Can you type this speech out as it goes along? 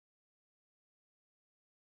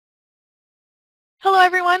Hello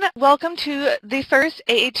everyone, welcome to the first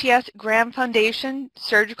AATS Graham Foundation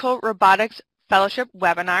Surgical Robotics Fellowship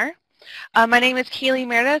webinar. My name is Kaylee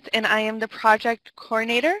Meredith and I am the project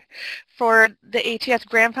coordinator for the AATS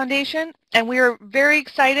Graham Foundation, and we are very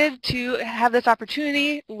excited to have this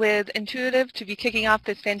opportunity with Intuitive to be kicking off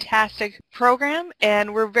this fantastic program,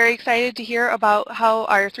 and we're very excited to hear about how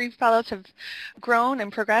our three fellows have grown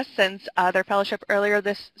and progressed since their fellowship earlier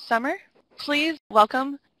this summer. Please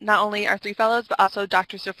welcome not only our three fellows, but also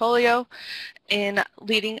Dr. Cerfolio in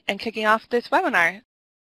leading and kicking off this webinar.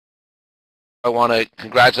 I want to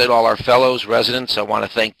congratulate all our fellows, residents. I want to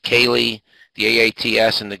thank Kaylee, the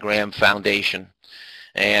AATS, and the Graham Foundation.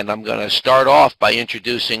 And I'm going to start off by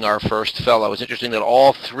introducing our first fellow. It's interesting that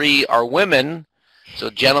all three are women. So,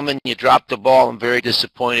 gentlemen, you dropped the ball. I'm very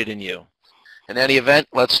disappointed in you. In any event,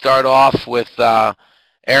 let's start off with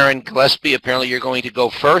Erin Gillespie. Apparently, you're going to go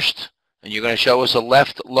first, and you're going to show us a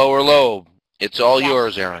left lower lobe. It's all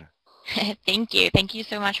yours, Erin. Thank you. Thank you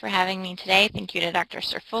so much for having me today. Thank you to Dr.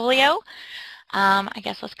 Cerfolio. I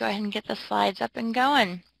guess let's go ahead and get the slides up and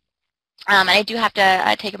going. And I do have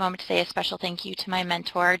to take a moment to say a special thank you to my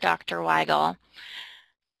mentor, Dr. Weigel.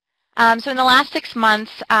 So in the last 6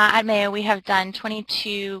 months at Mayo, we have done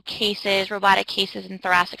 22 cases, robotic cases in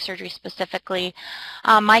thoracic surgery specifically.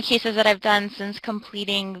 My cases that I've done since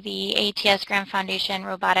completing the AATS Graham Foundation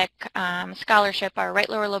robotic scholarship are right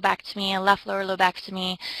lower lobectomy, left lower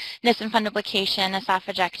lobectomy, Nissen fundoplication,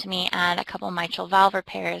 esophagectomy, and a couple mitral valve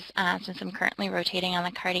repairs since I'm currently rotating on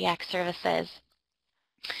the cardiac services.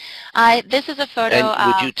 This is a photo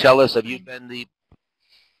And would you tell us, have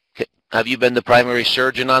you been the primary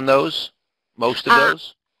surgeon on those, most of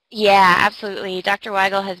those? Yeah, absolutely. Dr.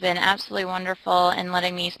 Weigel has been absolutely wonderful in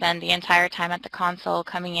letting me spend the entire time at the console,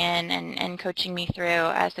 coming in and coaching me through,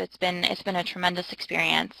 as it's been a tremendous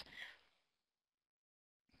experience.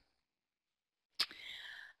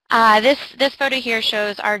 This photo here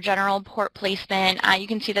shows our general port placement. You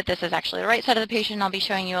can see that this is actually the right side of the patient. I'll be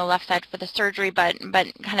showing you a left side for the surgery, but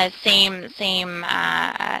kind of same thing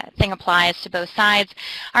applies to both sides.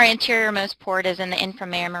 Our anterior-most port is in the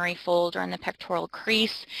inframammary fold or in the pectoral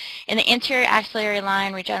crease. In the anterior axillary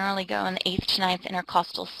line, we generally go in the 8th to 9th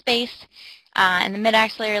intercostal space. In the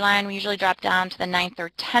mid-axillary line, we usually drop down to the 9th or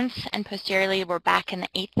 10th, and posteriorly, we're back in the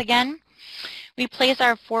 8th again. We place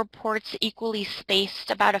our 4 ports equally spaced,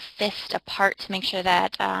 about a fist apart, to make sure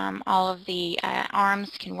that all of the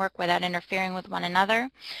arms can work without interfering with one another.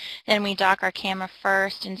 Then we dock our camera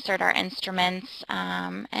first, insert our instruments,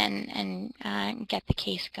 and get the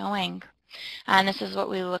case going. And this is what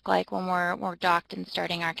we look like when we're docked and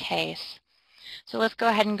starting our case. So let's go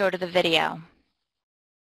ahead and go to the video.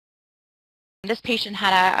 This patient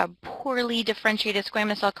had a poorly differentiated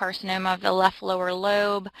squamous cell carcinoma of the left lower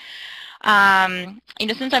lobe.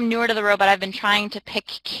 Since I'm newer to the robot, I've been trying to pick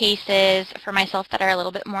cases for myself that are a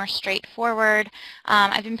little bit more straightforward.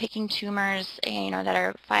 I've been picking tumors, that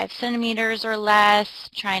are 5 centimeters or less,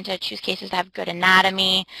 trying to choose cases that have good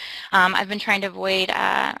anatomy. I've been trying to avoid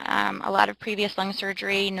a lot of previous lung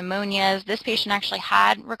surgery, pneumonias. This patient actually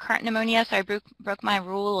had recurrent pneumonia, so I broke my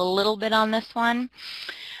rule a little bit on this one.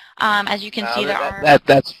 As you can see,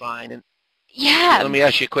 that's fine. And yeah. Let me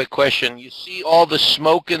ask you a quick question. You see all the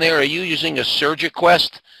smoke in there? Are you using a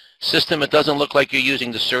SurgiQuest system? It doesn't look like you're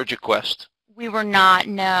using the SurgiQuest. We were not,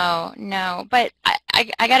 no. But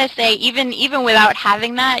I got to say, even without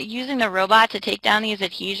having that, using the robot to take down these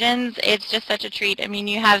adhesions, it's just such a treat. I mean,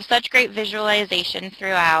 you have such great visualization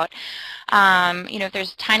throughout. If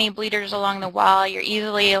there's tiny bleeders along the wall, you're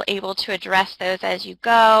easily able to address those as you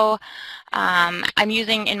go. I'm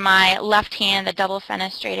using in my left hand the double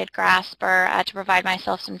fenestrated grasper to provide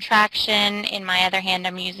myself some traction. In my other hand,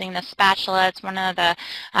 I'm using the spatula. It's one of the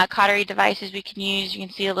cautery devices we can use. You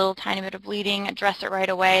can see a little tiny bit of bleeding, address it right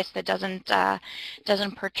away so that it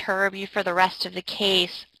doesn't perturb you for the rest of the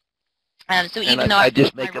case. So even though I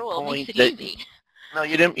just make a point it makes it easy. No,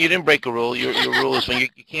 you didn't break a rule. Your rule is when you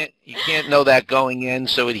can't know that going in.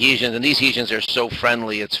 So adhesions, and these adhesions are so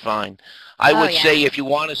friendly, it's fine. I would say if you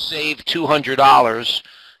want to save $200,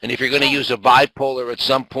 and if you're going to use a bipolar at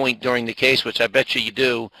some point during the case, which I bet you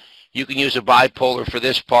do, you can use a bipolar for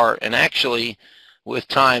this part. And actually, with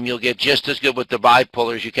time, you'll get just as good with the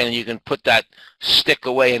bipolar as you can, and you can put that stick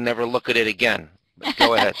away and never look at it again. But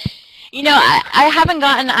go ahead. I haven't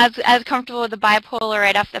gotten as comfortable with the bipolar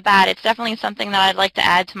right off the bat. It's definitely something that I'd like to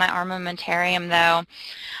add to my armamentarium, though.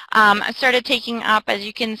 I started taking up, as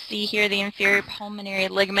you can see here, the inferior pulmonary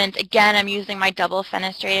ligament. Again, I'm using my double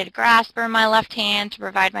fenestrated grasper in my left hand to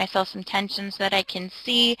provide myself some tension so that I can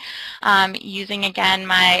see. Using, again,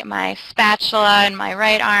 my spatula in my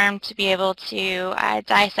right arm to be able to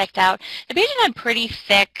dissect out. The patient had pretty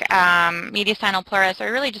thick mediastinal pleura, so I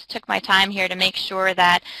really just took my time here to make sure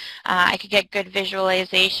that I could get good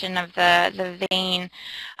visualization of the vein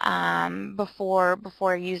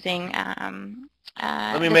before using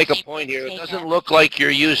Let me make a point here. It doesn't look like you're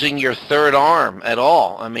using your third arm at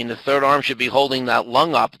all. I mean, the third arm should be holding that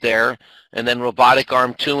lung up there, and then robotic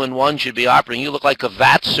arm 2 and 1 should be operating. You look like a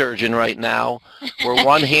VAT surgeon right now, where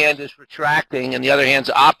one hand is retracting and the other hand's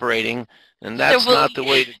operating, and that's not the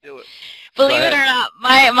way to do it. Believe it or not,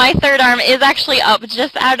 my third arm is actually up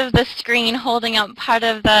just out of the screen, holding up part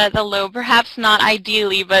of the lobe. Perhaps not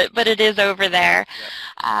ideally, but it is over there.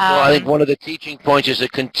 Well, I think one of the teaching points is to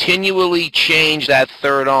continually change that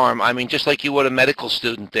third arm. I mean, just like you would a medical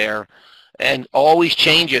student there, and always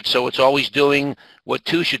change it so it's always doing what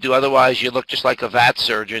 2 should do. Otherwise, you look just like a VAT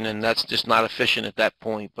surgeon, and that's just not efficient at that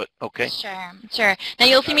point. But okay. Sure. Now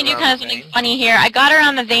you'll see me do kind of something funny here. I got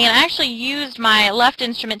around the vein. I actually used my left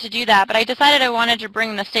instrument to do that, but I decided I wanted to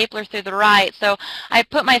bring the stapler through the right, so I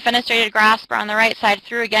put my fenestrated grasper on the right side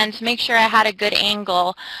through again to make sure I had a good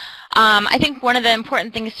angle. I think one of the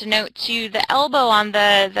important things to note too, the elbow on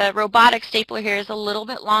the robotic stapler here is a little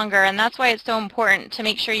bit longer, and that's why it's so important to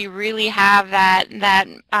make sure you really have that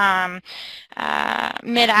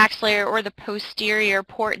mid-axillary or the posterior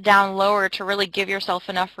port down lower to really give yourself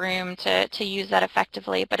enough room to use that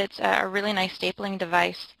effectively. But it's a really nice stapling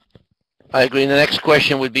device. I agree. The next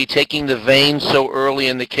question would be taking the vein so early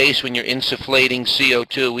in the case when you're insufflating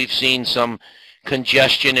CO2. We've seen some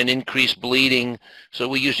congestion and increased bleeding, so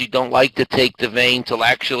we usually don't like to take the vein till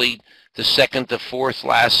actually the second to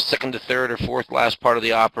third or fourth last part of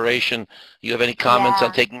the operation. You have any comments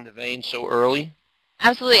on taking the vein so early?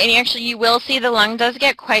 Absolutely, and actually you will see the lung does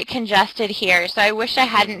get quite congested here, so I wish I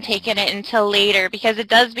hadn't taken it until later because it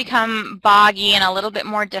does become boggy and a little bit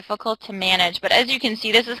more difficult to manage. But as you can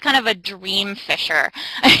see, this is kind of a dream fissure.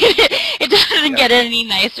 It doesn't get any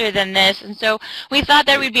nicer than this, and so we thought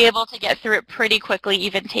that we'd be able to get through it pretty quickly,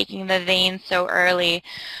 even taking the vein so early.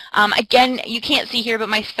 Again, you can't see here, but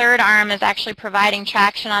my third arm is actually providing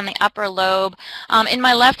traction on the upper lobe. In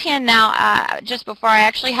my left hand now, just before, I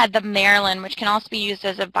actually had the Maryland, which can also be used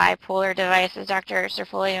as a bipolar device. As Dr.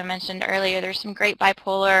 Serfolio mentioned earlier, there's some great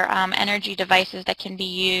bipolar energy devices that can be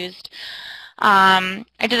used. I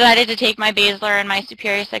decided to take my basilar and my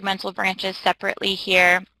superior segmental branches separately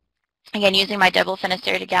here. Again, using my double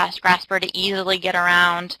fenestrated grasper to easily get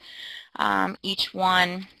around each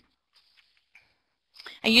one.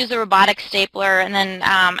 I used the robotic stapler, and then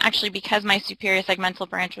actually because my superior segmental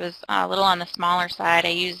branch was a little on the smaller side,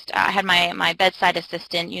 I had my bedside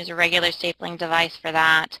assistant use a regular stapling device for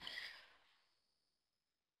that.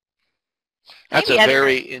 That's a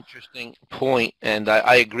very interesting point, and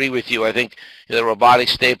I agree with you. I think the robotic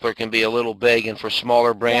stapler can be a little big, and for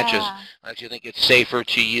smaller branches, I actually think it's safer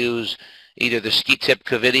to use either the ski-tipped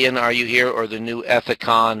Covidian, are you here, or the new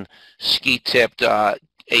Ethicon ski-tipped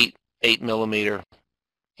 8 millimeter.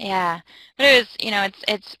 Yeah, but it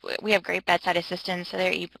was, we have great bedside assistants, so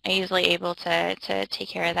they're easily able to take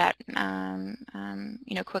care of that,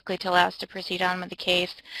 quickly to allow us to proceed on with the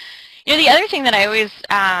case. The other thing that I always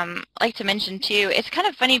like to mention too, it's kind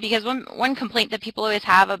of funny because one complaint that people always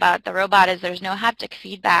have about the robot is there's no haptic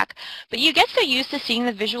feedback, but you get so used to seeing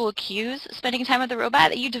the visual cues, spending time with the robot,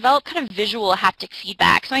 that you develop kind of visual haptic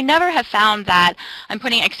feedback. So I never have found that I'm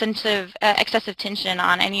putting excessive tension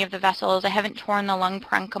on any of the vessels. I haven't torn the lung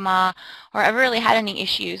parenchyma or ever really had any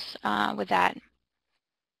issues with that.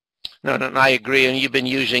 No, I agree, and you've been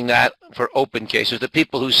using that for open cases. The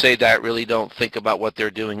people who say that really don't think about what they're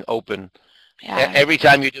doing open. Yeah. Every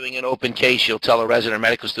time you're doing an open case, you'll tell a resident or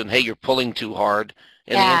medical student, hey, you're pulling too hard,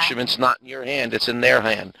 and the instrument's not in your hand, it's in their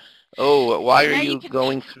hand. Oh, why are you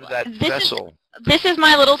going through that vessel? This is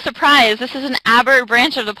my little surprise. This is an aberrant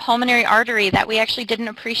branch of the pulmonary artery that we actually didn't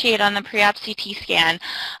appreciate on the pre-op CT scan.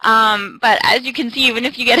 But as you can see, even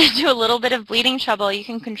if you get into a little bit of bleeding trouble, you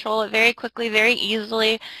can control it very quickly, very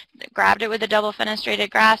easily. Grabbed it with a double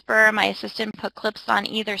fenestrated grasper. My assistant put clips on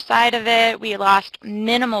either side of it. We lost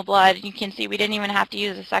minimal blood. You can see we didn't even have to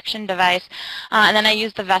use a suction device. And then I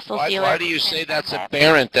used the vessel sealer. Why do you say that's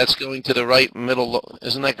aberrant? That's going to the right middle lobe.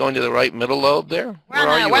 Isn't that going to the right middle lobe there? Where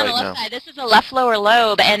are you right now? Side. This is the left lower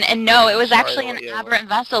lobe, and no, it was actually an aberrant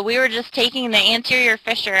vessel. We were just taking the anterior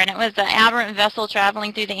fissure, and it was an aberrant vessel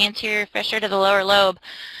traveling through the anterior fissure to the lower lobe.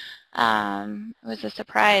 It was a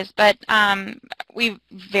surprise, but we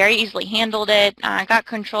very easily handled it, got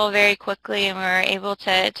control very quickly, and we were able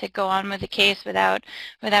to go on with the case without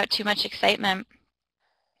too much excitement.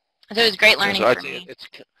 So it was great learning for me.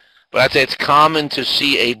 But I'd say it's common to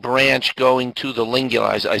see a branch going to the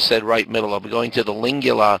lingula. As I said, right middle of it, going to the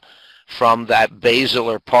lingula from that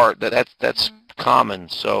basilar part. That's common.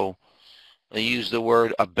 So I use the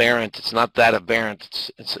word aberrant. It's not that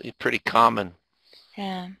aberrant. It's pretty common.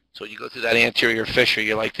 Yeah. So you go through that anterior fissure.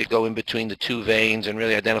 You like to go in between the two veins and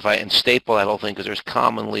really identify it and staple that whole thing because there's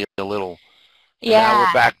commonly a little. Yeah. And now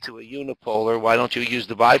we're back to a unipolar. Why don't you use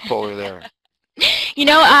the bipolar there? You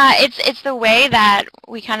know, it's the way that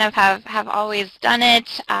we kind of have always done it.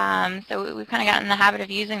 So we've kind of gotten in the habit of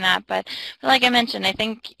using that. But like I mentioned, I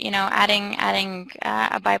think, you know, adding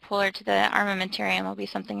a bipolar to the armamentarium will be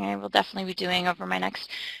something I will definitely be doing over my next.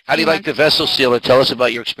 How do you like the vessel sealer? Tell us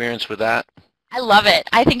about your experience with that. I love it.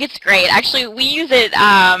 I think it's great. Actually, we use it,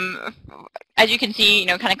 as you can see, you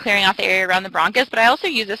know, kind of clearing off the area around the bronchus, but I also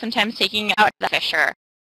use it sometimes taking out the fissure.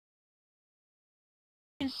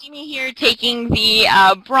 You can see me here taking the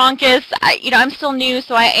bronchus. You know, I'm still new,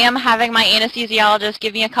 so I am having my anesthesiologist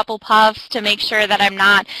give me a couple puffs to make sure that I'm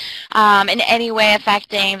not in any way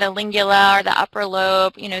affecting the lingula or the upper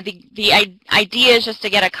lobe. You know, the idea is just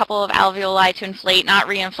to get a couple of alveoli to inflate, not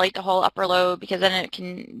re-inflate the whole upper lobe, because then it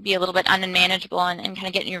can be a little bit unmanageable and kind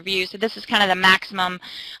of get in your view. So this is kind of the maximum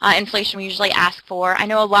inflation we usually ask for. I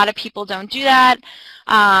know a lot of people don't do that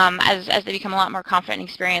as they become a lot more confident and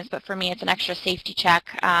experienced, but for me it's an extra safety check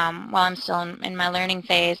while I'm still in my learning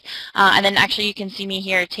phase. And then actually you can see me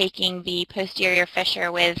here taking the posterior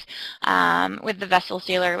fissure with the vessel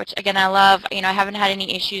sealer, which again I love. You know, I haven't had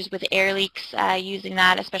any issues with air leaks using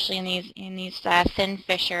that, especially in these thin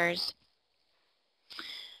fissures.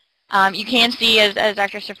 You can see, as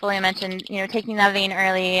Dr. Cerfolia mentioned, you know, taking that vein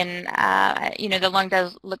early, and you know, the lung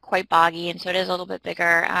does look quite boggy, and so it is a little bit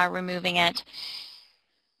bigger. Removing it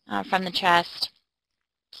from the chest.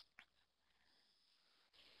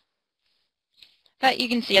 But you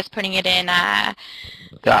can see us putting it in. Yeah,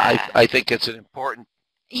 I think it's an important.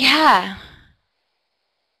 Yeah.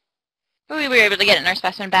 We were able to get it in our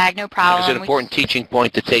specimen bag, no problem. It's an important teaching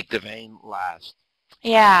point to take the vein last.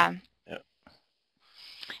 Yeah.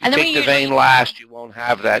 And then take the vein last, you won't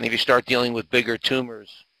have that. And if you start dealing with bigger tumors.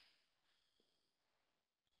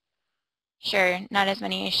 Sure, not as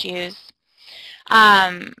many issues.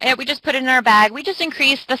 Yeah, we just put it in our bag. We just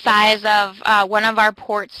increased the size of one of our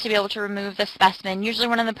ports to be able to remove the specimen. Usually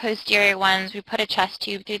one of the posterior ones, we put a chest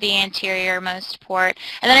tube through the anterior-most port.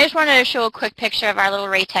 And then I just wanted to show a quick picture of our little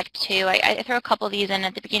Raytech 2. I throw a couple of these in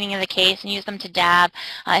at the beginning of the case and use them to dab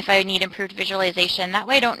if I need improved visualization. That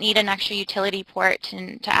way I don't need an extra utility port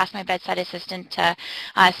to ask my bedside assistant to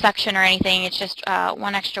suction or anything. It's just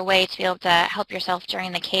one extra way to be able to help yourself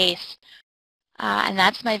during the case. And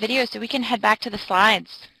that's my video, so we can head back to the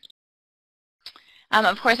slides.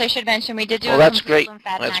 Of course, I should mention we did do a complete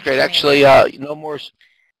lymphadenectomy. That's great. Actually, no more.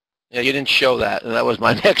 Yeah, you didn't show that, and that was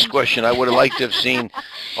my next question. I would have liked to have seen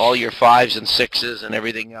all your 5s and 6s and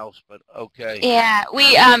everything else, but okay. Yeah,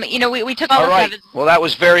 you know, we took all the 7s. Well, that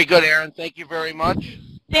was very good, Erin. Thank you very much.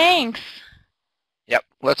 Thanks. Yep.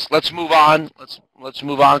 Let's move on. Let's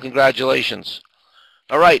move on. Congratulations.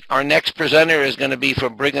 All right, our next presenter is going to be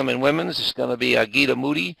from Brigham and Women's. It's going to be Geeta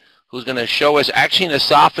Moody, who's going to show us actually an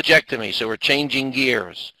esophagectomy, so we're changing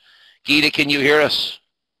gears. Geeta, can you hear us?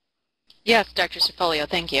 Yes, Dr. Cerfolia,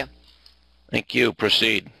 thank you. Thank you.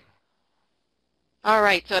 Proceed. All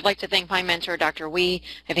right, so I'd like to thank my mentor, Dr. Wee.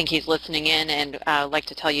 I think he's listening in, and I'd like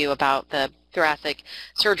to tell you about the thoracic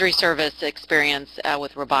surgery service experience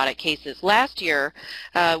with robotic cases. Last year,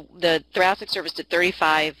 the thoracic service did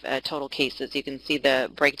 35 total cases. You can see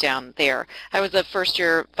the breakdown there. I was a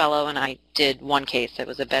first-year fellow, and I did one case. It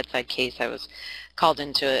was a bedside case. I was called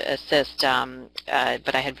in to assist,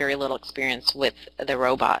 but I had very little experience with the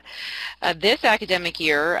robot. This academic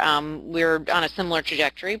year, we're on a similar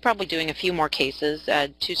trajectory, probably doing a few more cases,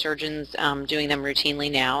 2 surgeons doing them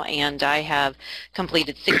routinely now, and I have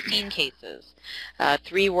completed 16 cases.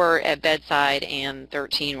 3 were at bedside and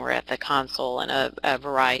 13 were at the console, and a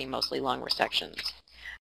variety, mostly lung resections.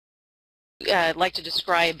 I'd like to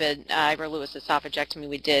describe an Ivor-Lewis esophagectomy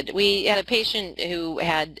we did. We had a patient who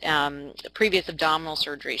had previous abdominal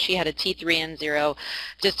surgery. She had a T3N0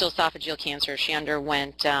 distal esophageal cancer. She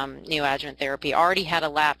underwent neoadjuvant therapy, already had a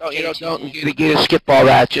lap. Oh, you know, don't skip all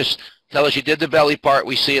that. Just tell us you did the belly part.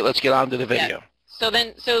 We see it. Let's get on to the video. Yeah.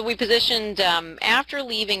 So we positioned, after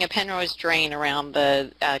leaving a Penrose drain around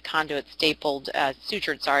the conduit stapled,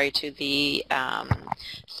 sutured, to the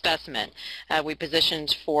specimen, we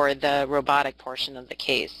positioned for the robotic portion of the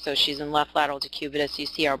case. So she's in left lateral decubitus. You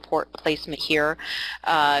see our port placement here,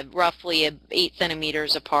 roughly 8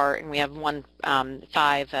 centimeters apart, and we have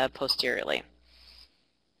 1.5 posteriorly.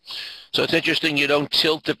 So it's interesting you don't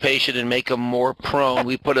tilt the patient and make them more prone.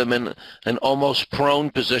 We put them in an almost prone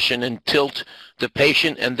position and tilt the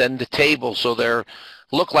patient and then the table so they're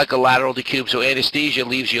look like a lateral decube. So anesthesia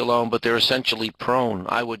leaves you alone, but they're essentially prone.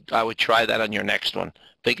 I would try that on your next one.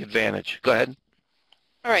 Big advantage. Go ahead.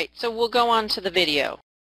 All right, so we'll go on to the video.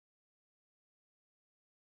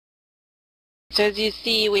 So as you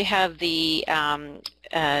see, we have the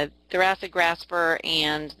thoracic grasper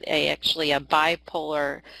and actually a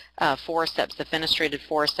bipolar forceps, the fenestrated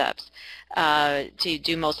forceps, to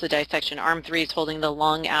do most of the dissection. Arm 3 is holding the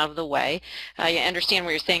lung out of the way. I understand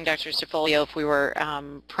what you're saying, Dr. Cifolio. If we were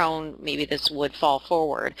prone, maybe this would fall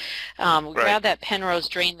forward. We grab that Penrose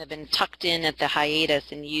drain that had been tucked in at the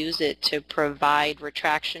hiatus and use it to provide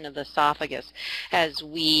retraction of the esophagus as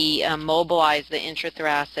we mobilize the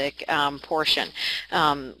intrathoracic portion,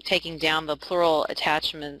 taking down the pleural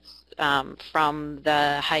attachments from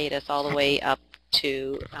the hiatus all the way up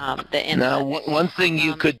to the end. Now, one thing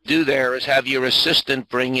you could do there is have your assistant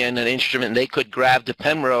bring in an instrument. They could grab the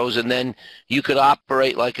Penrose, and then you could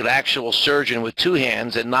operate like an actual surgeon with 2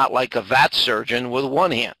 hands and not like a VAT surgeon with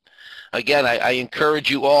 1 hand. Again, I encourage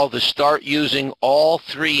you all to start using all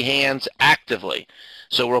 3 hands actively.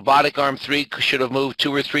 So robotic arm 3 should have moved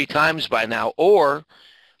 2 or 3 times by now, or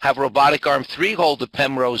have robotic arm 3 hold the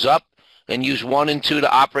Penrose up and use 1 and 2 to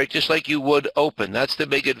operate just like you would open. That's the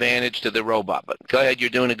big advantage to the robot. But go ahead, you're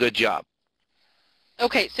doing a good job.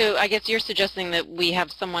 Okay, so I guess you're suggesting that we have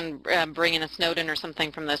someone bring in a Snowden or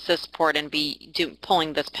something from the assist port and be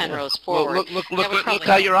pulling this Penrose forward. Well, look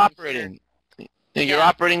how you're operating. You're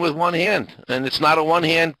operating with 1 hand, and it's not a 1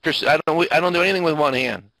 hand. I don't do anything with 1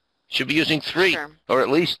 hand. Should be using 3 or at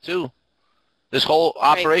least 2. This whole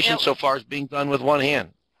operation so far is being done with 1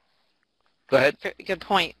 hand. Go ahead. Good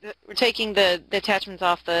point. We're taking the attachments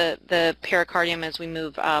off the pericardium as we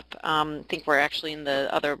move up. I think we're actually in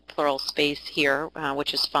the other pleural space here,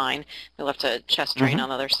 which is fine. We left a chest drain on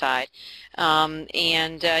the other side.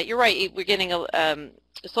 And you're right, we're getting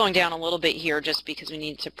slowing down a little bit here just because we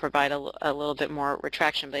need to provide a little bit more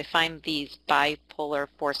retraction. But I find these bipolar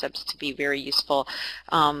forceps to be very useful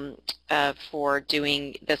for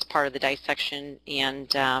doing this part of the dissection,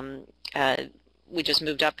 and we just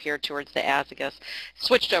moved up here towards the azygos,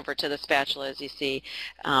 switched over to the spatula as you see,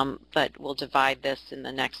 but we'll divide this in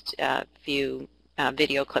the next few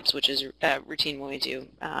video clips, which is routine when we do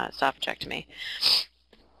esophagectomy.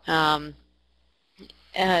 When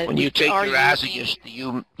you take your azygos,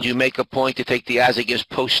 do you make a point to take the azygos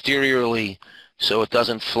posteriorly so it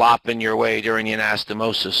doesn't flop in your way during the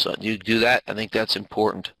anastomosis? Do you do that? I think that's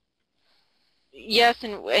important. Yes,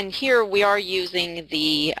 and here we are using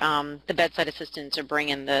the bedside assistant to bring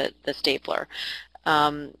in the stapler,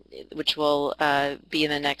 which will be in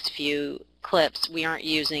the next few clips. We aren't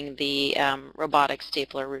using the robotic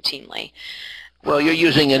stapler routinely. Well, you're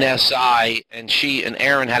using an SI, and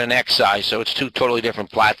Erin had an XI, so it's 2 totally different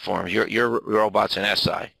platforms. Your robot's an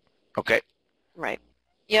SI. Okay. Right.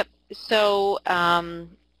 Yep. So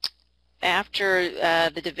after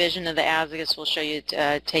the division of the azygos, we'll show you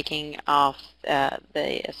taking off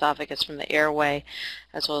the esophagus from the airway,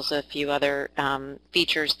 as well as a few other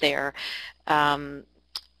features there. I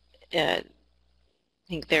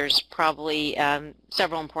think there's probably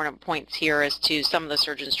several important points here as to some of the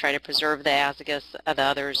surgeons try to preserve the azygos, the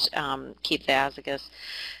others keep the azygos,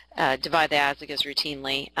 divide the azygos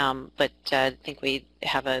routinely, but I think we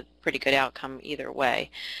have a pretty good outcome either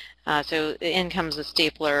way. So in comes the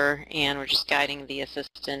stapler, and we're just guiding the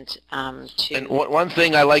assistant to... And one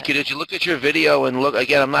thing I like you to do, you look at your video and look,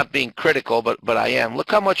 again, I'm not being critical, but I am.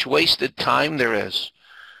 Look how much wasted time there is.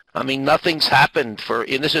 I mean, nothing's happened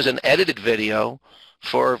and this is an edited video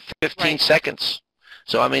for 15 seconds.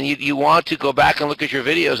 So, I mean, you want to go back and look at your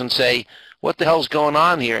videos and say, what the hell's going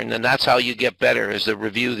on here? And then that's how you get better, is to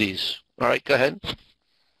review these. All right, go ahead.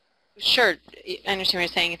 Sure. I understand what you're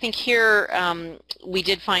saying. I think here we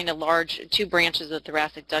did find 2 branches of the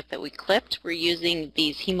thoracic duct that we clipped. We're using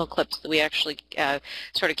these hemoclips that we actually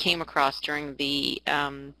sort of came across during the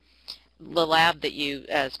lab that you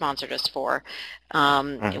sponsored us for.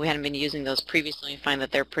 We hadn't been using those previously. We find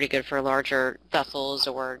that they're pretty good for larger vessels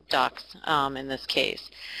or ducts in this case.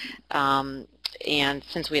 And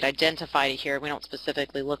since we had identified it here, we don't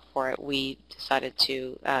specifically look for it, we decided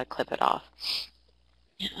to clip it off.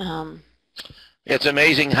 It's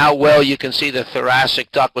amazing how well you can see the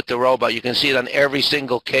thoracic duct with the robot. You can see it on every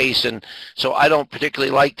single case, and so I don't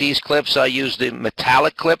particularly like these clips. I use the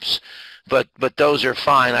metallic clips, but those are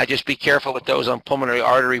fine. I just be careful with those on pulmonary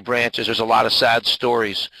artery branches. There's a lot of sad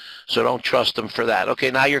stories, so don't trust them for that. Okay,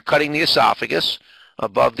 now you're cutting the esophagus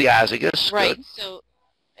above the azygos. Right. Good. So,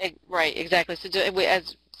 right, exactly. So,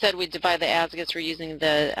 as said, we divide the azygos. We're using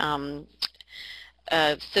the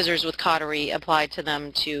scissors with cautery applied to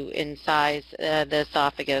them to incise the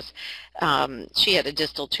esophagus. She had a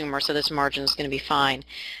distal tumor, so this margin is going to be fine.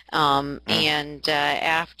 And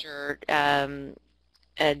after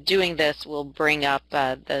doing this, we'll bring up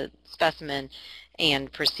the specimen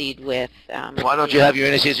and proceed with... Why don't you have your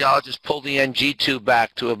anesthesiologist pull the NG tube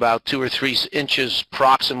back to about 2 or 3 inches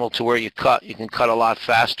proximal to where you cut? You can cut a lot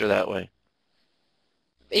faster that way.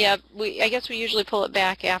 Yeah, I guess we usually pull it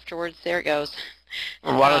back afterwards. There it goes.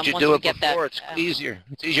 And why don't you do it before? It's easier.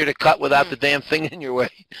 It's easier to cut without the damn thing in your way.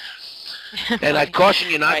 And I'd caution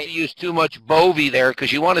you not to use too much bovie there,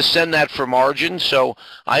 because you want to send that for margin. So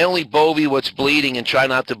I only bovie what's bleeding and try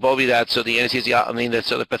not to bovie that, so the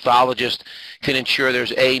so the pathologist can ensure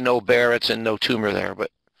there's no Barrett's and no tumor there.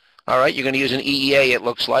 But all right, you're going to use an EEA. It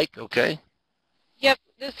looks like okay. Yep,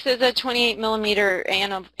 this is a 28 millimeter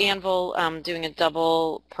anvil, doing a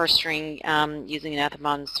double purse string, using an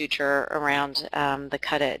Ethibond suture around the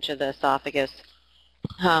cut edge of the esophagus.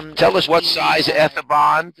 Tell us what size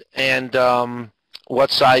Ethibond and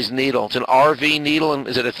what size needle. It's an RV needle, and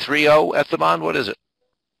is it a 3.0 Ethibond? What is it?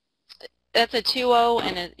 That's a 2.0,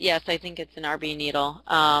 and yes, I think it's an RB needle.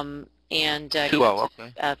 And 2.0,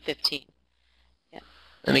 okay. 15.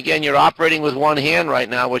 And again, you're operating with one hand right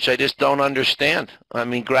now, which I just don't understand. I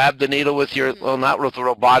mean, grab the needle with your, well, not with the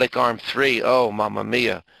robotic arm 3. Oh, mamma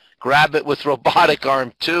mia. Grab it with robotic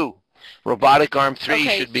arm 2. Robotic arm 3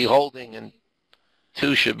 should be holding, and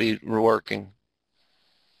 2 should be working.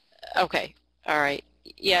 Okay. All right.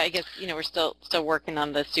 Yeah, I guess, we're still working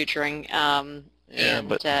on the suturing.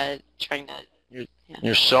 But trying to...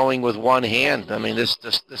 You're sewing with one hand. I mean, this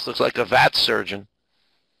looks like a VAT surgeon.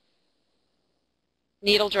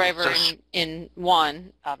 Needle driver in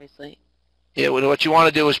 1, obviously. Yeah, what you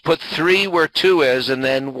want to do is put 3 where 2 is, and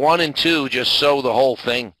then 1 and 2 just sew the whole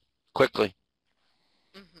thing quickly.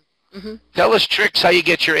 Tell us tricks how you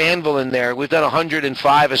get your anvil in there. We've done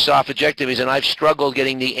 105 esophagectomies, and I've struggled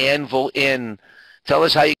getting the anvil in. Tell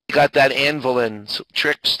us how you got that anvil in.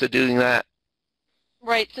 Tricks to doing that.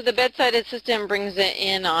 Right. So the bedside assistant brings it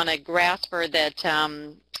in on a grasper that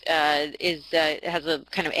has a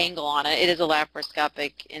kind of angle on it. It is a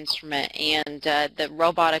laparoscopic instrument, and the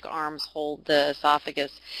robotic arms hold the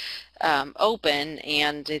esophagus open,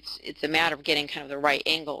 and it's a matter of getting kind of the right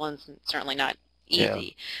angle, and it's certainly not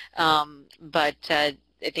easy. But I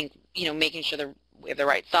think making sure we have the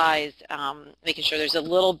right size, making sure there's a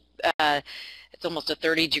little. It's almost a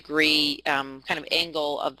 30-degree kind of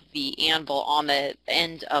angle of the anvil on the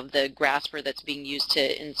end of the grasper that's being used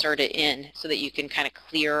to insert it in, so that you can kind of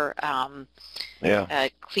clear the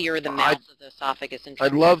mouth of the esophagus.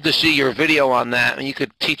 I'd love to see your video on that, and you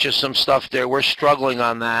could teach us some stuff there. We're struggling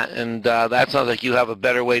on that, and that sounds like you have a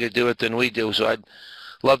better way to do it than we do. So I'd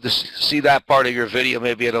love to see that part of your video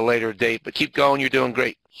maybe at a later date. But keep going. You're doing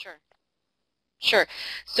great. Sure.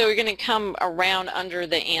 So we're going to come around under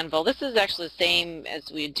the anvil. This is actually the same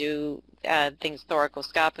as we do things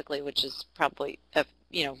thoracoscopically, which is probably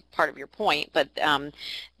part of your point. But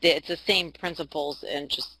it's the same principles, and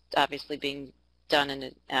just obviously being done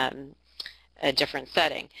in a different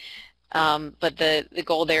setting. But the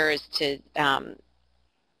goal there is to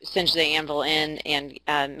cinch the anvil in and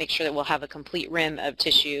make sure that we'll have a complete rim of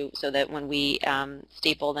tissue, so that when we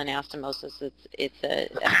staple the anastomosis, it's a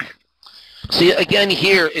See, again,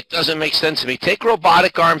 here, it doesn't make sense to me. Take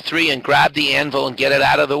robotic arm 3 and grab the anvil and get it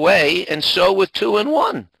out of the way, and sew with 2 and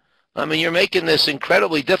 1. I mean, you're making this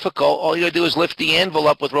incredibly difficult. All you got to do is lift the anvil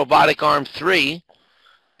up with robotic arm 3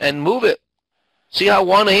 and move it. See how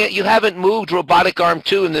one hand, you haven't moved robotic arm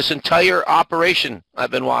 2 in this entire operation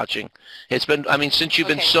I've been watching. It's been, I mean, since you've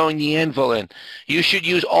been sewing the anvil in. You should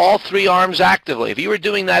use all 3 arms actively. If you were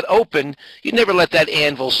doing that open, you'd never let that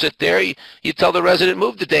anvil sit there. You'd tell the resident,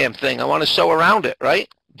 move the damn thing. I want to sew around it, right?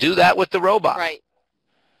 Do that with the robot.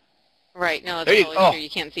 Right. No, that's totally true. You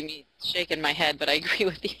can't see me shaking my head, but I agree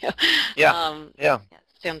with you. Yeah.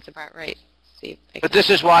 Sounds about right. But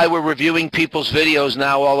this is why we're reviewing people's videos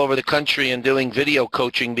now all over the country and doing video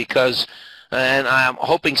coaching, because, and I'm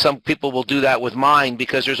hoping some people will do that with mine,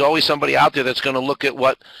 because there's always somebody out there that's going to look at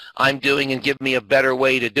what I'm doing and give me a better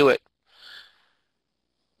way to do it.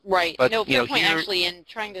 Right. But, no, fair point, actually, in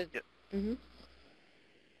trying to...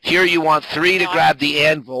 Here you want 3 to grab the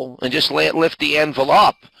anvil and just lift the anvil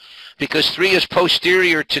up, because 3 is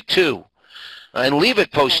posterior to 2. And leave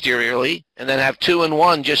it posteriorly, and then have 2 and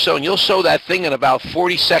 1 just so, and you'll sew that thing in about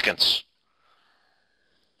 40 seconds.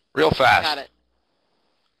 Real fast. Got it.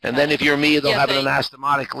 And then if you're me, they'll Yes, have an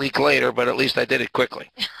anastomotic leak later, but at least I did it quickly.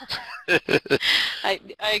 I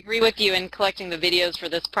agree with you in collecting the videos for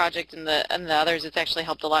this project and the others. It's actually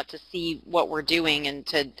helped a lot to see what we're doing and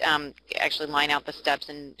to actually line out the steps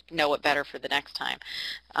and know it better for the next time.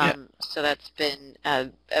 So that's been a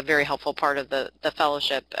very helpful part of the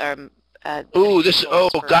fellowship.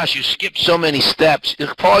 Gosh, you skipped so many steps.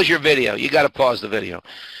 Pause your video. You got to pause the video.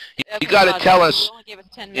 You got to tell us. You only gave us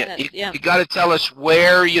 10 minutes. You got to tell us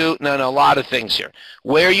where you. No, a lot of things here.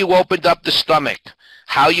 Where you opened up the stomach,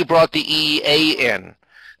 how you brought the EA in,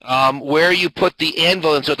 where you put the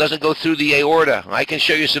anvil in so it doesn't go through the aorta. I can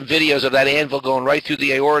show you some videos of that anvil going right through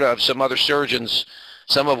the aorta of some other surgeons,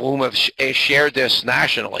 some of whom have shared this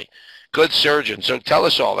nationally. Good surgeons. So tell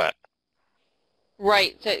us all that.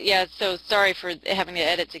 Right. So, yeah, so sorry for having to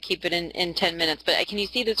edit to keep it in 10 minutes, but can you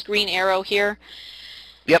see this green arrow here?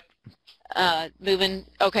 Yep. Moving.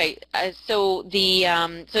 Okay. So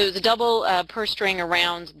it's a double purse string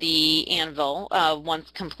around the anvil.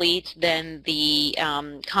 Once complete, then the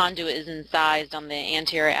conduit is incised on the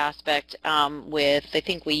anterior aspect with, I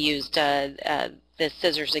think we used the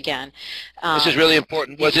scissors again. This is really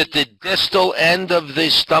important. Was it the distal end of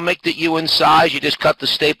the stomach that you incised? You just cut the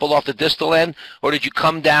staple off the distal end, or did you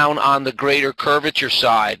come down on the greater curvature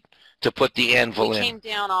side to put the anvil in? Came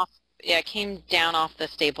down off. Yeah, it came down off the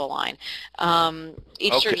staple line.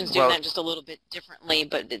 Each surgeon's doing that just a little bit differently,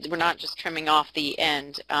 but we're not just trimming off the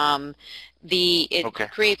end.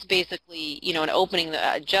 It creates basically, an opening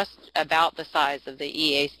just about the size of the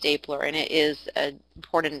EA stapler, and it is an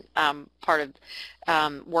important part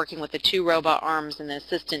of working with the 2 robot arms and the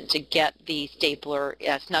assistant to get the stapler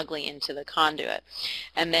snugly into the conduit.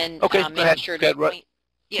 And then making sure to point,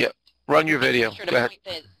 run your video. Sure to point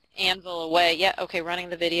the anvil away. Yeah, okay, running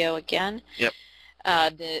the video again. Yep.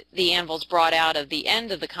 The anvil's brought out of the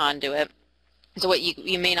end of the conduit. So what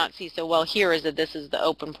you may not see so well here is that this is the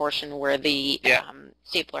open portion where the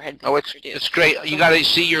stapler had been introduced. It's great. You got to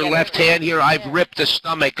see your left hand here. I've ripped the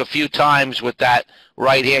stomach a few times with that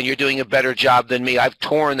right hand. You're doing a better job than me. I've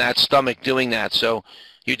torn that stomach doing that, so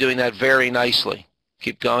you're doing that very nicely.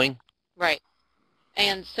 Keep going. Right.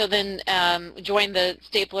 And so then join the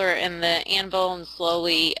stapler and the anvil and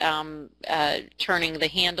slowly turning the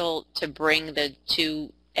handle to bring the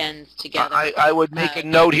 2 ends together. I would make a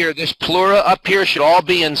note here. This pleura up here should all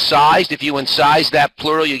be incised. If you incise that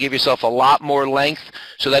pleura, you give yourself a lot more length.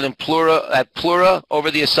 So that pleura over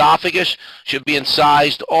the esophagus should be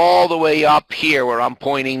incised all the way up here where I'm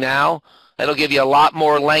pointing now. That'll give you a lot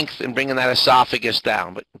more length in bringing that esophagus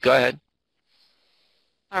down. But go ahead.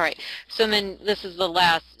 All right. So then this is the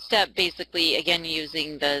last step, basically, again,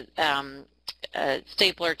 using the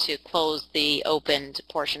stapler to close the opened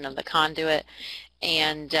portion of the conduit.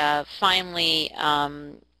 And finally,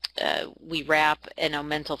 we wrap an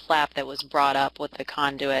omental flap that was brought up with the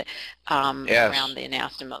conduit around the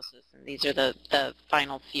anastomosis. And these are the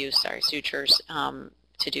final few, sutures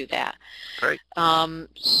to do that. Great.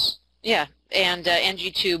 Yeah, and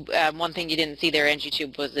NG tube, one thing you didn't see there, NG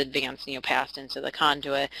tube was advanced, passed into the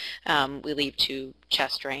conduit. We leave 2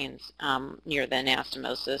 chest drains near the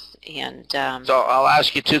anastomosis. And so I'll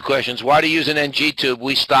ask you 2 questions. Why do you use an NG tube?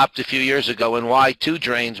 We stopped a few years ago, and why 2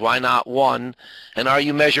 drains? Why not 1? And are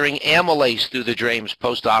you measuring amylase through the drains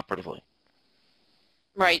post-operatively?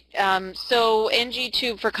 Right. So NG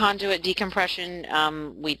tube for conduit decompression,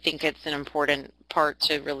 we think it's an important part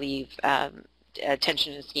to relieve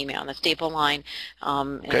tension and ischemia on the staple line.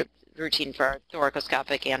 It's routine for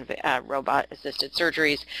thoracoscopic and robot-assisted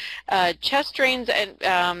surgeries. Chest drains,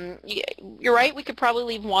 and you're right, we could probably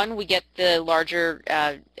leave 1. We get the larger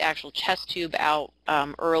actual chest tube out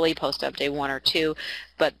early, post-op day 1 or 2,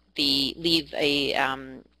 but leave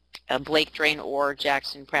a Blake drain or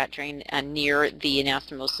Jackson Pratt drain near the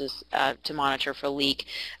anastomosis to monitor for leak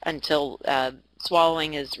until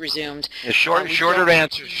swallowing is resumed. Shorter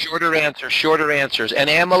answers. And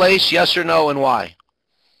amylase, yes or no, and why?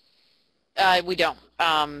 We don't.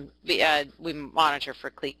 We monitor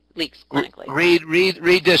for leaks clinically.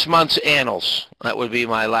 Read this month's annals. That would be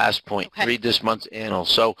my last point. Okay. Read this month's annals.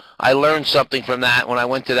 So I learned something from that. When I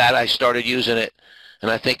went to that, I started using it, and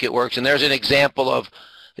I think it works. And there's an example of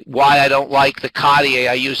why I don't like the Cartier.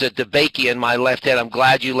 I use a DeBakey in my left hand. I'm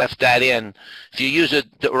glad you left that in. If you use a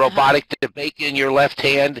robotic DeBakey in your left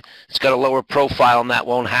hand, it's got a lower profile, and that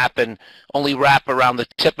won't happen. Only wrap around the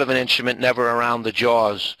tip of an instrument, never around the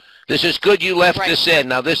jaws. This is good you left Right. this in.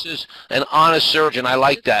 Now, this is an honest surgeon. I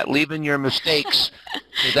like that. Leaving your mistakes.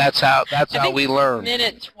 That's how we learn.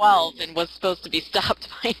 Minute 12 and was supposed to be stopped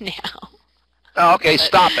by now. Oh, okay,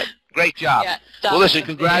 stop it. Great job. Yeah, well, listen,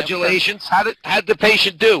 congratulations. How did the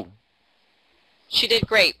patient do? She did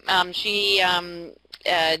great. She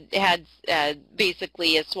had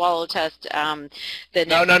basically a swallow test.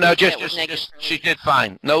 No. Just she did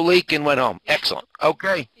fine. No leak and went home. Excellent.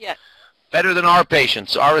 Okay. Yeah. Better than our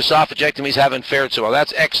patients. Our esophagectomies haven't fared so well.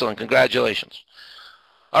 That's excellent. Congratulations.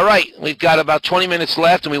 All right, we've got about 20 minutes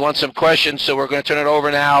left, and we want some questions, so we're going to turn it over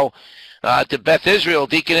now to Beth Israel,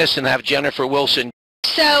 Deaconess, and have Jennifer Wilson.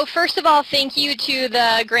 So first of all, thank you to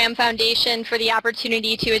the Graham Foundation for the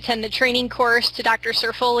opportunity to attend the training course, to Dr.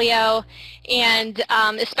 Serfolio, and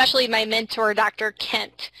especially my mentor, Dr.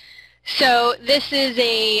 Kent. So this is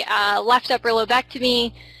a left upper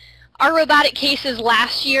lobectomy. Our robotic cases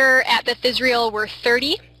last year at Beth Israel were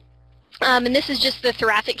 30. And this is just the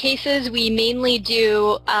thoracic cases. We mainly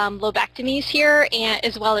do lobectomies here, and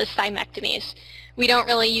as well as thymectomies. We don't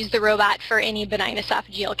really use the robot for any benign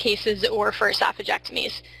esophageal cases or for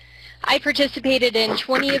esophagectomies. I participated in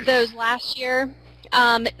 20 of those last year.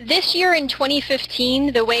 This year in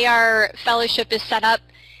 2015, the way our fellowship is set up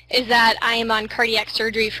is that I am on cardiac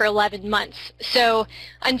surgery for 11 months. So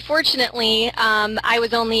unfortunately, I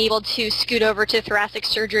was only able to scoot over to thoracic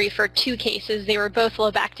surgery for 2 cases. They were both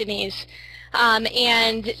lobectomies.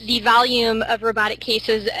 And the volume of robotic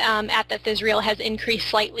cases at Beth Israel has increased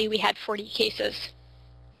slightly. We had 40 cases.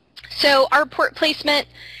 So our port placement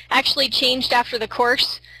actually changed after the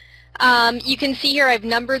course. You can see here I've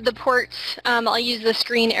numbered the ports. I'll use the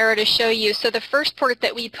screen arrow to show you. So the first port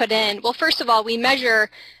that we put in, well, first of all, we measure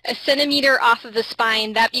a centimeter off of the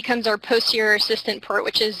spine. That becomes our posterior assistant port,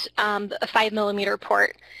 which is a 5 millimeter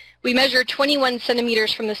port. We measure 21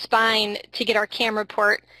 centimeters from the spine to get our camera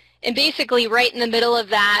port. And basically right in the middle of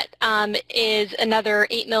that is another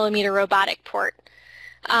 8 millimeter robotic port.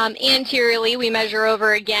 Anteriorly, we measure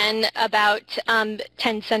over again about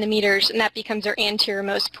 10 centimeters, and that becomes our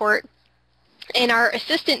anterior-most port. And our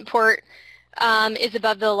assistant port is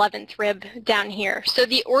above the 11th rib down here. So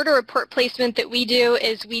the order of port placement that we do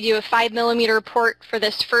is we do a 5 millimeter port for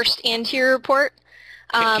this first anterior port.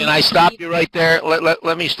 Can I stop you right there?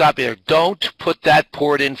 Let me stop you there. Don't put that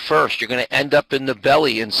port in first. You're going to end up in the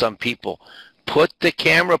belly in some people. Put the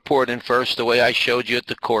camera port in first the way I showed you at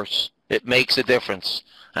the course. It makes a difference.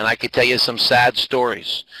 And I could tell you some sad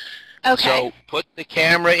stories. Okay. So put the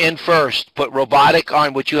camera in first. Put robotic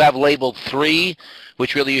on, which you have labeled 3,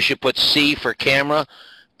 which really you should put C for camera.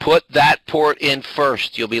 Put that port in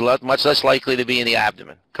first. You'll be much less likely to be in the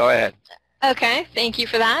abdomen. Go ahead. Okay, thank you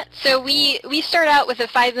for that. So we start out with a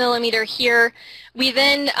 5 millimeter here. We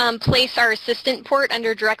then place our assistant port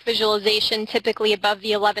under direct visualization, typically above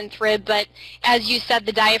the 11th rib, but as you said,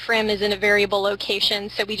 the diaphragm is in a variable location,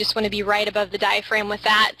 so we just want to be right above the diaphragm with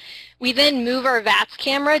that. We then move our VATS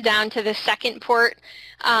camera down to the second port,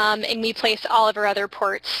 and we place all of our other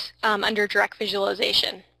ports under direct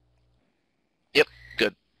visualization. Yep,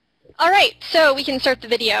 good. All right, so we can start the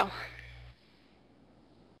video.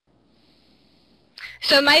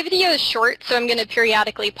 So my video is short, so I'm going to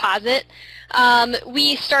periodically pause it.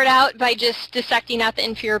 We start out by just dissecting out the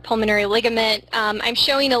inferior pulmonary ligament. I'm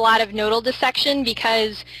showing a lot of nodal dissection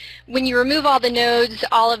because when you remove all the nodes,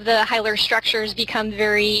 all of the hilar structures become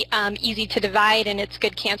very easy to divide, and it's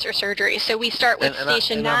good cancer surgery. So we start with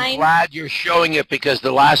station 9. I'm glad you're showing it because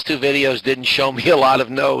the last 2 videos didn't show me a lot of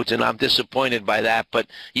nodes, and I'm disappointed by that. But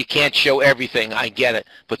you can't show everything. I get it.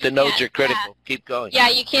 But the nodes are critical. Yeah. Keep going. Yeah,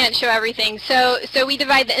 you can't show everything. So we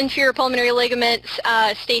divide the inferior pulmonary ligaments,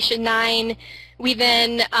 station 9. We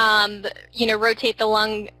then, rotate the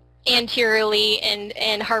lung anteriorly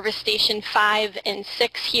and harvest station 5 and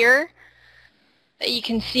 6 here. You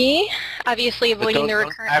can see, obviously avoiding the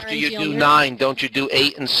recurrent after you do 9, don't you do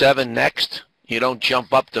 8 and 7 next? You don't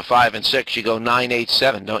jump up to 5 and 6. You go 9, 8,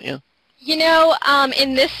 7, don't you? You know,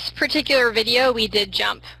 in this particular video, we did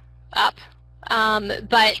jump up.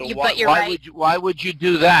 But you're right. Why would you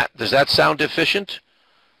do that? Does that sound efficient?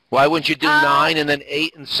 Why wouldn't you do 9 and then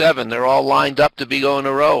 8 and 7? They're all lined up to be going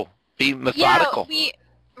in a row. Be methodical. Yeah,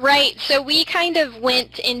 right. So we kind of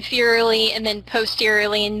went inferiorly and then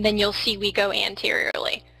posteriorly, and then you'll see we go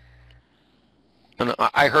anteriorly. And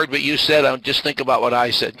I heard what you said. Just think about what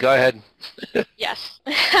I said. Go ahead. Yes.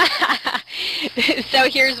 So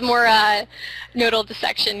here's more nodal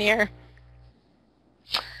dissection here.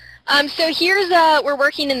 So here's, we're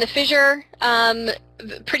working in the fissure,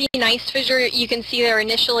 pretty nice fissure. You can see there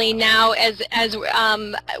initially. Now as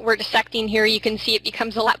we're dissecting here, you can see it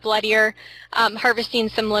becomes a lot bloodier, harvesting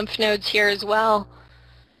some lymph nodes here as well.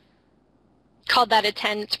 called that a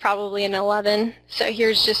 10. It's probably an 11. So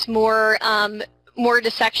here's just more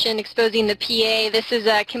dissection exposing the PA. This is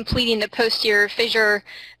completing the posterior fissure.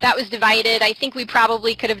 That was divided. I think we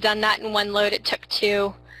probably could have done that in one load. It took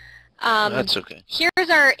 2. That's okay. Here's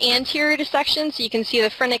our anterior dissection. So you can see the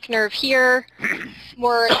phrenic nerve here,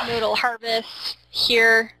 more nodal harvest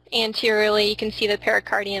here anteriorly. You can see the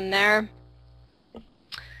pericardium there.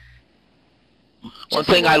 One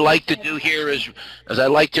thing I like to do here is I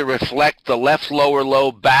like to reflect the left lower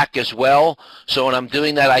lobe back as well. So when I'm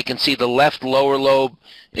doing that, I can see the left lower lobe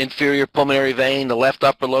inferior pulmonary vein, the left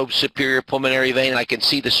upper lobe superior pulmonary vein. I can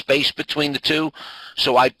see the space between the two.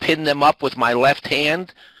 So I pin them up with my left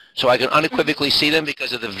hand so I can unequivocally see them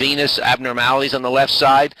because of the venous abnormalities on the left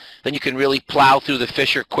side. Then you can really plow through the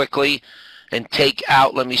fissure quickly and take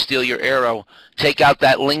out, let me steal your arrow, take out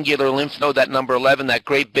that lingular lymph node, that number 11, that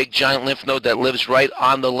great big giant lymph node that lives right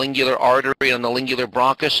on the lingular artery, on the lingular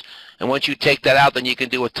bronchus. And once you take that out, then you can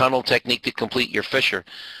do a tunnel technique to complete your fissure.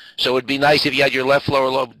 So it would be nice if you had your left lower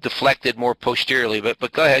lobe deflected more posteriorly.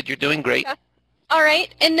 But go ahead, you're doing great. Yeah. All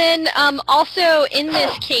right. And then also in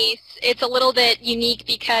this case, it's a little bit unique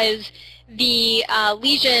because the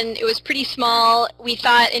lesion, it was pretty small. We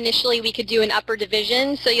thought initially we could do an upper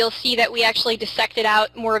division, so you'll see that we actually dissected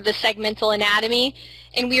out more of the segmental anatomy,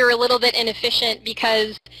 and we were a little bit inefficient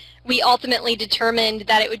because we ultimately determined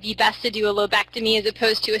that it would be best to do a lobectomy as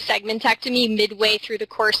opposed to a segmentectomy midway through the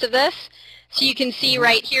course of this. So you can see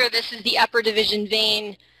right here, this is the upper division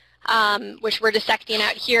vein, which we're dissecting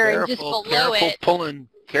out here, and just below it.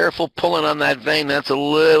 Careful pulling on that vein. That's a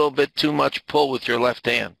little bit too much pull with your left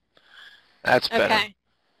hand. That's better. Okay.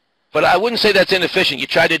 But I wouldn't say that's inefficient. You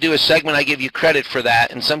try to do a segment, I give you credit for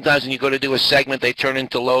that. And sometimes when you go to do a segment, they turn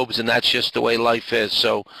into lobes, and that's just the way life is.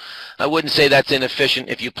 So I wouldn't say that's inefficient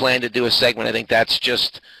if you plan to do a segment. I think that's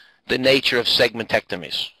just the nature of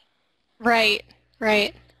segmentectomies. Right,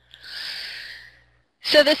 right.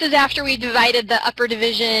 So this is after we divided the upper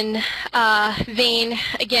division vein,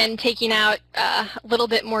 again taking out a little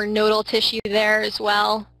bit more nodal tissue there as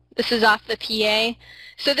well. This is off the PA.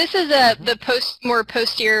 So this is the more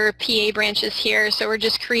posterior PA branches here, so we're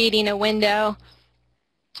just creating a window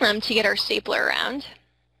to get our stapler around.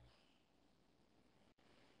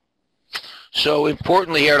 So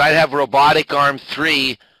importantly here, I'd have robotic arm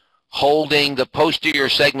 3 holding the posterior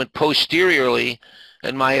segment posteriorly,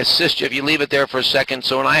 and my assist, if you leave it there for a second,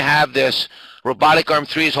 so when I have this, robotic arm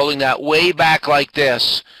 3 is holding that way back like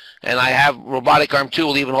this, and I have robotic arm 2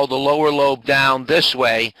 will even hold the lower lobe down this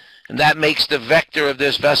way, and that makes the vector of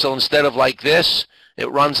this vessel, instead of like this, it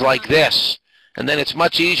runs like this. And then it's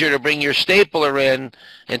much easier to bring your stapler in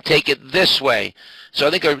and take it this way. So I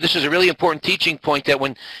think this is a really important teaching point, that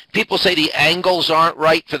when people say the angles aren't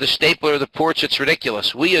right for the stapler or the ports, it's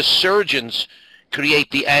ridiculous. We as surgeons create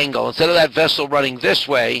the angle. Instead of that vessel running this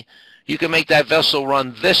way, you can make that vessel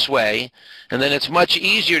run this way, and then it's much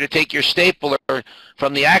easier to take your stapler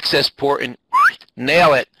from the access port and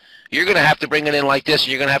nail it. You're going to have to bring it in like this,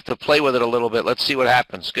 and you're going to have to play with it a little bit. Let's see what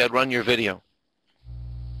happens. Go ahead, run your video.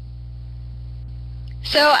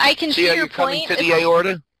 So I can see how your you're coming point. to the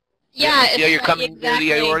aorta? Yeah. See how you're coming to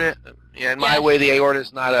the aorta? Yeah, in my way, the aorta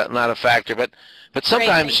is not a factor, but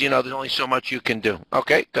sometimes, you know, there's only so much you can do.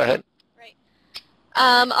 Okay, go ahead. Right.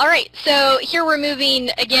 All right, so here we're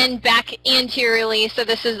moving, again, back anteriorly, so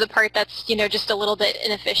this is the part that's, you know, just a little bit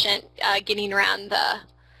inefficient, getting around the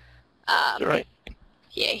right.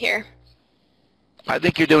 PA here. I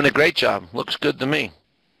think you're doing a great job. Looks good to me.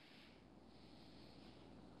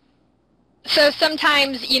 So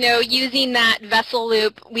sometimes, you know, using that vessel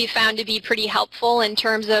loop we found to be pretty helpful in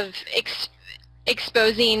terms of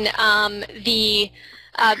exposing the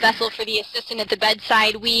vessel for the assistant at the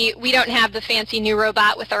bedside. We don't have the fancy new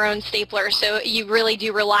robot with our own stapler, so you really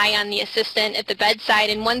do rely on the assistant at the bedside.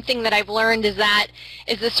 And one thing that I've learned is that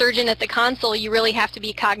as the surgeon at the console, you really have to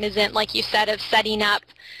be cognizant, like you said, of setting up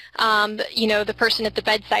you know, the person at the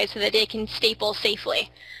bedside so that they can staple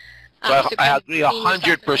safely. So I agree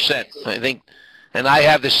 100%. I think, and I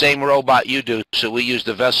have the same robot you do, so we use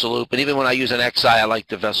the vessel loop. And even when I use an XI, I like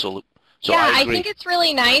the vessel loop. So yeah, I agree. I think it's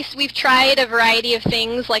really nice. We've tried a variety of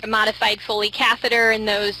things like a modified Foley catheter and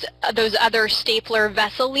those other stapler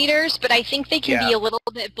vessel leaders, but I think they can be a little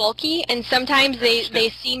bit bulky, and sometimes they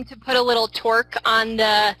seem to put a little torque on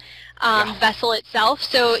the vessel itself.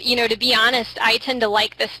 So, you know, to be honest, I tend to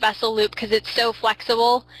like this vessel loop because it's so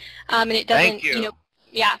flexible, and it doesn't, you know,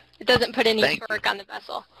 it doesn't put any torque on the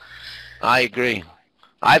vessel. I agree.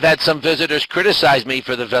 I've had some visitors criticize me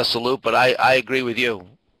for the vessel loop, but I agree with you.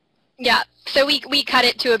 Yeah, so we cut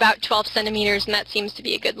it to about 12 centimeters, and that seems to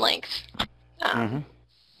be a good length. All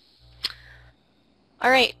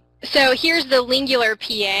right, So here's the lingular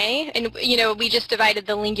PA, and we just divided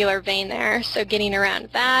the lingular vein there, so getting around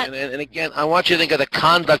that. And again, I want you to think of the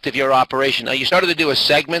conduct of your operation. Now, you started to do a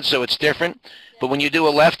segment, so it's different, but when you do a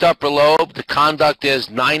left upper lobe, the conduct is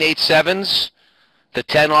 9/8/7s, the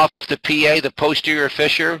 10 off the PA, the posterior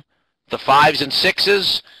fissure, the 5s and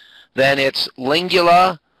 6s, then it's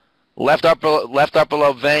lingula, left upper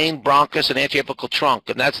lobe vein, bronchus, and anteapical trunk,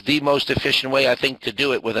 and that's the most efficient way, I think, to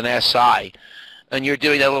do it with an SI. And you're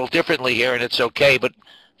doing that a little differently here, and it's okay, but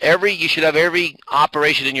you should have every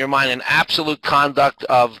operation in your mind an absolute conduct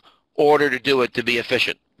of order to do it to be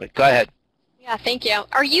efficient. But go ahead. Yeah, thank you.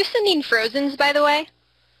 Are you sending frozens, by the way?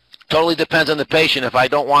 Totally depends on the patient. If I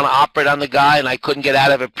don't want to operate on the guy and I couldn't get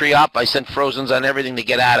out of it pre-op, I send frozens on everything to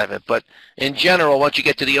get out of it. But in general, once you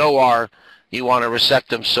get to the OR, you want to resect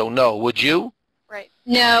them, so no. Would you? Right.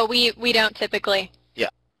 No, we don't typically. Yeah.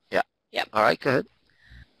 Yep. All right, go ahead.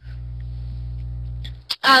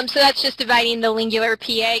 So that's just dividing the lingular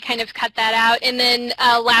PA, kind of cut that out. And then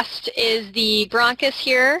last is the bronchus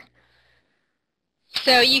here.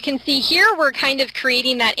 So you can see here we're kind of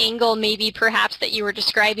creating that angle maybe perhaps that you were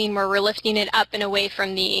describing where we're lifting it up and away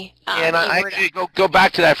from the and I actually go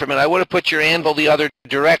back to that for a minute. I would have put your anvil the other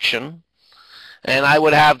direction, and I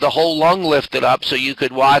would have the whole lung lifted up so you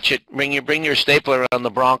could watch it. Bring your stapler on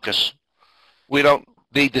the bronchus. We don't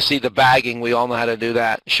need to see the bagging. We all know how to do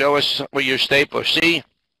that. Show us with your stapler. See?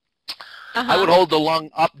 I would hold the lung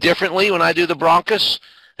up differently when I do the bronchus,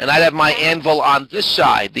 and I'd have my anvil on this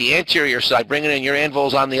side, the anterior side. Bring it in. Your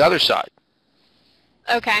anvil's on the other side.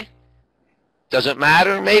 Okay. Does it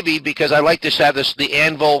matter? Maybe, because I like to have the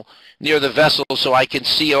anvil near the vessel so I can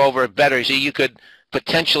see over it better. See, you could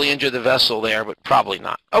potentially injure the vessel there, but probably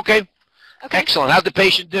not. Okay. Excellent. How'd the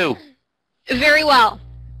patient do? Very well.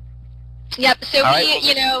 Yep, so All right.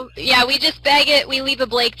 We just bag it, we leave a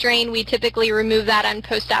Blake drain, we typically remove that on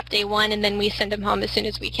post-op day 1, and then we send them home as soon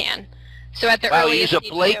as we can. So at the earliest. Wow, use a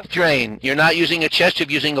Blake drain. You're not using a chest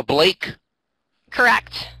tube, using a Blake?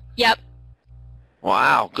 Correct. Yep.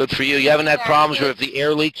 Wow, good for you. You haven't had problems where if the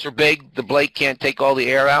air leaks are big, the Blake can't take all the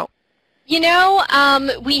air out?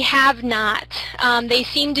 We have not. They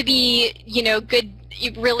seem to be, good,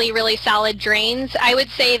 really, really solid drains. I would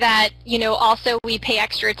say that, also we pay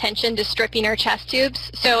extra attention to stripping our chest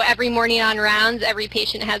tubes. So every morning on rounds, every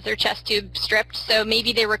patient has their chest tube stripped. So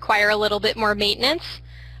maybe they require a little bit more maintenance,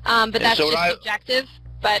 but that's just subjective.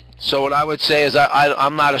 So what I would say is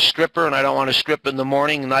I'm not a stripper, and I don't want to strip in the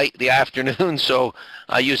morning, night, the afternoon, so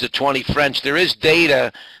I use a 20 French. There is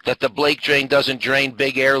data that the Blake drain doesn't drain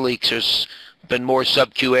big air leaks. There's been more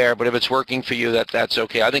sub-Q air, but if it's working for you, that's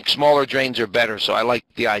okay. I think smaller drains are better, so I like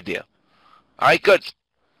the idea. All right, good.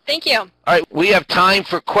 Thank you. All right, we have time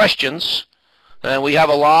for questions, and we have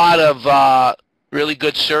a lot of really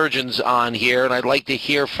good surgeons on here, and I'd like to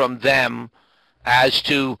hear from them as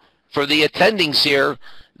to, for the attendings here,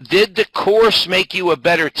 did the course make you a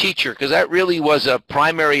better teacher? Because that really was a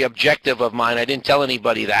primary objective of mine. I didn't tell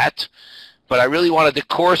anybody that, but I really wanted the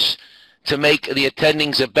course to make the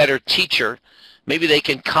attendings a better teacher. Maybe they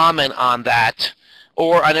can comment on that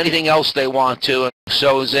or on anything else they want to.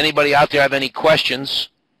 So does anybody out there have any questions?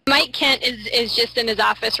 Mike Kent is just in his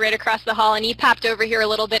office right across the hall, and he popped over here a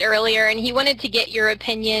little bit earlier, and he wanted to get your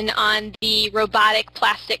opinion on the robotic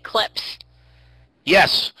plastic clips.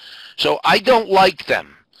 Yes. So I don't like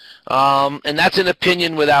them, and that's an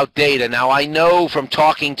opinion without data. Now, I know from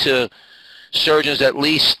talking to surgeons, at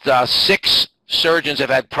least 6 surgeons have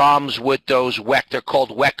had problems with those WEC. They're called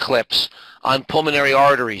WEC clips on pulmonary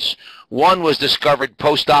arteries. One was discovered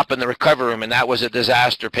post-op in the recovery room, and that was a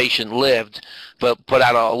disaster. Patient lived, but put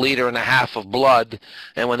out 1.5 liters of blood,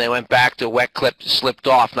 and when they went back, the WEC clip slipped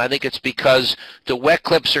off. And I think it's because the WEC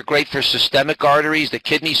clips are great for systemic arteries. The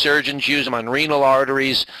kidney surgeons use them on renal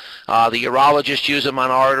arteries. The urologists use them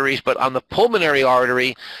on arteries. But on the pulmonary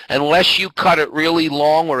artery, unless you cut it really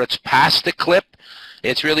long where it's past the clip,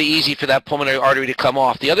 it's really easy for that pulmonary artery to come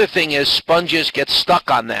off. The other thing is sponges get stuck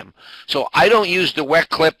on them. So I don't use the WEC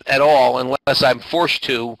clip at all unless I'm forced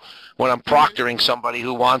to when I'm proctoring somebody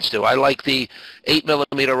who wants to. I like the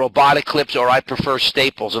 8mm robotic clips, or I prefer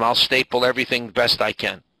staples, and I'll staple everything best I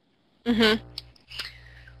can.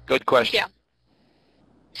 Good question. Yeah.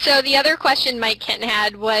 So the other question Mike Kent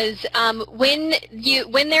had was when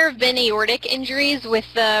there have been aortic injuries with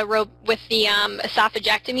the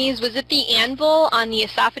esophagectomies, was it the anvil on the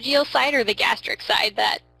esophageal side or the gastric side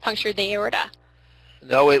that punctured the aorta?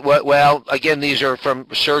 No, well, again, these are from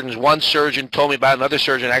surgeons. One surgeon told me about it. Another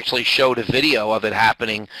surgeon actually showed a video of it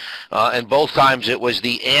happening, and both times it was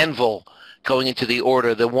the anvil going into the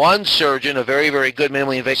aorta. The one surgeon, a very, very good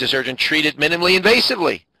minimally invasive surgeon, treated minimally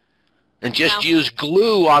invasively. and just used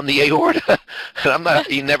glue on the aorta. And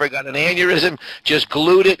he never got an aneurysm, just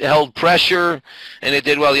glued it, held pressure, and it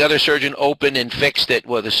did well. The other surgeon opened and fixed it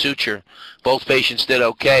with a suture. Both patients did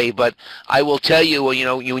okay, but I will tell you,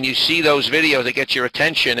 when you see those videos, it gets your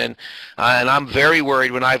attention, and I'm very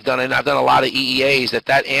worried when I've done it, and I've done a lot of EEAs,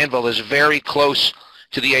 that anvil is very close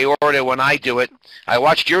to the aorta when I do it. I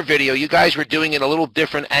watched your video. You guys were doing it a little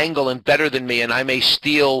different angle and better than me, and I may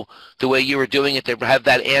steal the way you were doing it to have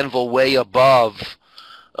that anvil way above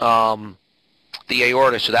the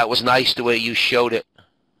aorta, so that was nice the way you showed it.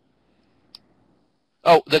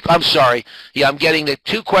 Oh, I'm sorry. Yeah, I'm getting the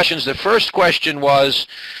two questions. The first question was,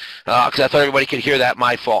 because I thought everybody could hear that,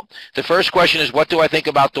 my fault. The first question is, what do I think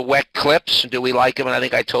about the wet clips? Do we like them? And I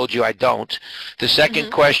think I told you I don't. The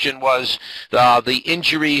second question was the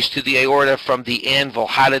injuries to the aorta from the anvil.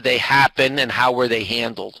 How did they happen, and how were they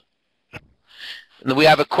handled? And then we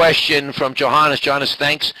have a question from Johannes. Johannes,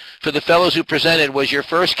 thanks. For the fellows who presented, was your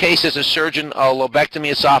first case as a surgeon a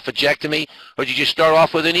lobectomy, esophagectomy, or did you start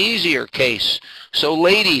off with an easier case? So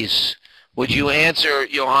ladies, would you answer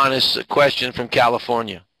Johannes' question from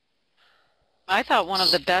California? I thought one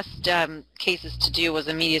of the best cases to do was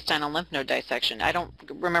a mediastinal lymph node dissection. I don't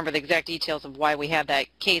remember the exact details of why we had that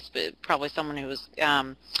case, but probably someone who was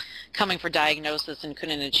coming for diagnosis and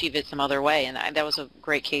couldn't achieve it some other way, and that was a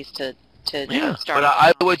great case to start. But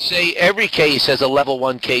I would say every case has a level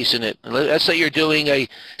 1 case in it. Let's say you're doing a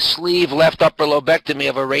sleeve left upper lobectomy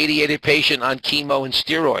of a radiated patient on chemo and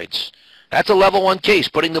steroids. That's a level 1 case.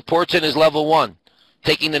 Putting the ports in is level 1.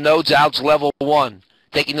 Taking the nodes out is level 1.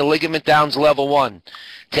 Taking the ligament down is level 1.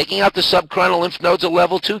 Taking out the subchronal lymph nodes is a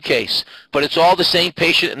level 2 case. But it's all the same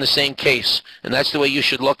patient in the same case. And that's the way you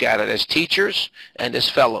should look at it as teachers and as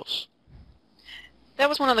fellows. That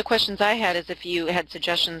was one of the questions I had, is if you had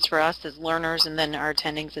suggestions for us as learners and then our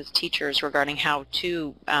attendings as teachers regarding how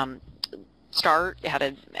to start, how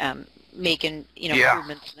to make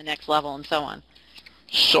improvements to the next level, and so on.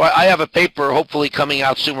 So I have a paper hopefully coming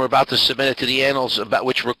out soon. We're about to submit it to the annals,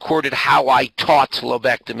 which recorded how I taught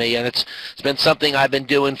lobectomy, and it's been something I've been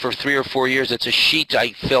doing for 3 or 4 years. It's a sheet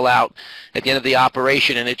I fill out at the end of the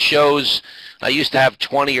operation, and it shows, I used to have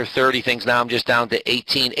 20 or 30 things, now I'm just down to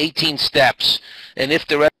 18 steps, and if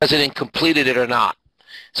the resident completed it or not.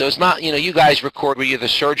 So it's not, you guys record whether you're the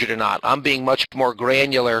surgeon or not. I'm being much more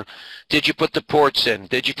granular. Did you put the ports in?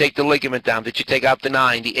 Did you take the ligament down? Did you take out the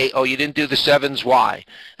 9, the 8? Oh, you didn't do the 7s, why?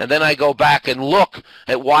 And then I go back and look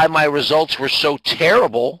at why my results were so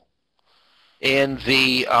terrible in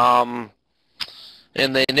the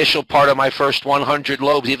initial part of my first 100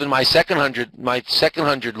 lobes, even my second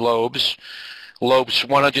 100 lobes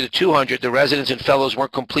 100 to 200, the residents and fellows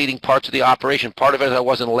weren't completing parts of the operation. Part of it is I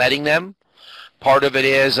wasn't letting them. Part of it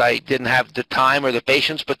is I didn't have the time or the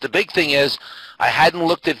patience, but the big thing is I hadn't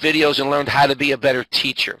looked at videos and learned how to be a better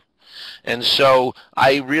teacher. And so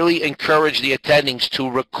I really encourage the attendings to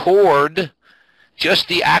record. Just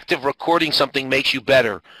the act of recording something makes you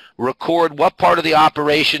better. Record what part of the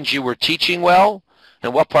operations you were teaching well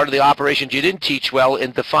and what part of the operations you didn't teach well,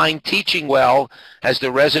 and define teaching well as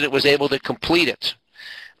the resident was able to complete it.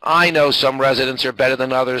 I know some residents are better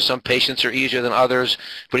than others, some patients are easier than others,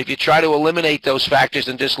 but if you try to eliminate those factors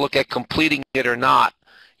and just look at completing it or not,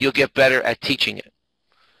 you'll get better at teaching it.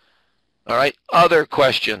 All right, other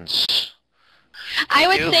questions? I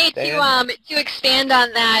would say to expand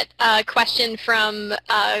on that question from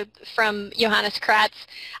Johannes Kratz,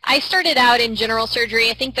 I started out in general surgery.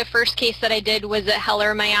 I think the first case that I did was a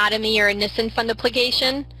Heller myotomy or a Nissen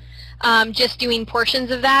fundoplication. Just doing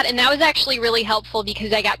portions of that, and that was actually really helpful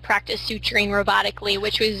because I got practice suturing robotically,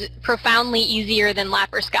 which was profoundly easier than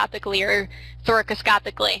laparoscopically or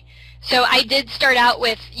thoracoscopically. So I did start out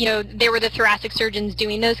with, they were the thoracic surgeons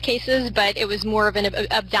doing those cases, but it was more of an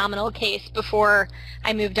abdominal case before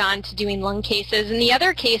I moved on to doing lung cases. And the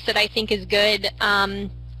other case that I think is good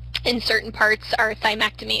in certain parts are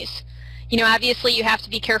thymectomies. Obviously you have to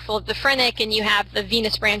be careful of the phrenic, and you have the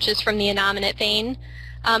venous branches from the innominate vein.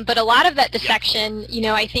 But a lot of that dissection,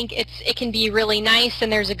 I think it can be really nice,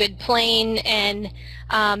 and there's a good plane, and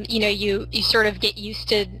you sort of get used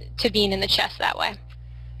to being in the chest that way.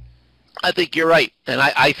 I think you're right, and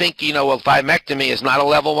I think a thymectomy is not a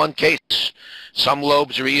level 1 case. Some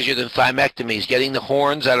lobes are easier than thymectomies. Getting the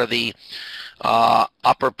horns out of the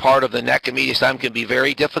upper part of the neck and mediastinum can be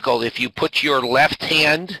very difficult. If you put your left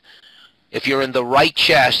hand, if you're in the right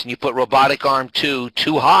chest and you put robotic arm too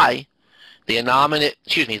high,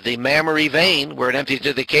 the mammary vein, where it empties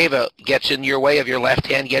into the cava, gets in your way of your left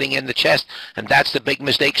hand getting in the chest, and that's the big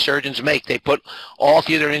mistake surgeons make. They put all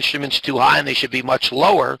 3 of their instruments too high, and they should be much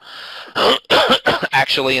lower,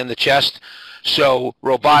 actually, in the chest. So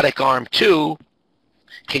robotic arm 2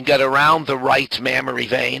 can get around the right mammary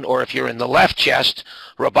vein, or if you're in the left chest,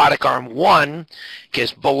 robotic arm 1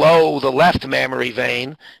 is below the left mammary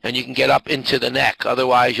vein, and you can get up into the neck.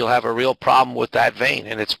 Otherwise, you'll have a real problem with that vein,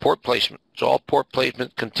 and it's port placement. It's all port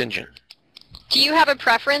placement contingent. Do you have a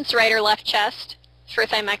preference, right or left chest, for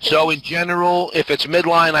thymectomy? So in general, if it's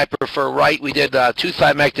midline, I prefer right. We did 2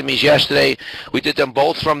 thymectomies yesterday. We did them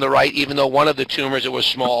both from the right, even though one of the tumors, it was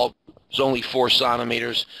small, it was only 4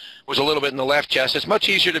 centimeters, was a little bit in the left chest. It's much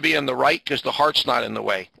easier to be in the right because the heart's not in the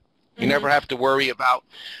way. You never have to worry about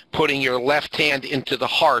putting your left hand into the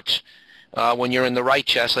heart when you're in the right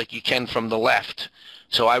chest like you can from the left.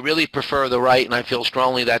 So I really prefer the right, and I feel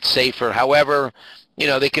strongly that's safer. However, you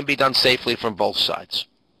know, they can be done safely from both sides.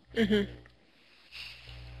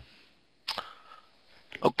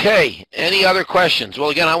 Okay, any other questions? Well,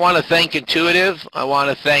 again, I want to thank Intuitive. I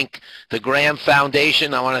want to thank the Graham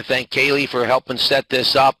Foundation. I want to thank Kaylee for helping set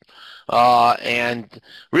this up. And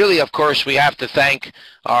really, of course, we have to thank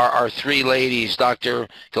our 3 ladies, Dr.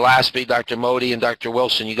 Gillespie, Dr. Modi, and Dr.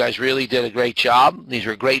 Wilson. You guys really did a great job. These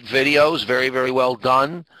were great videos, very, very well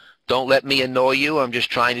done. Don't let me annoy you. I'm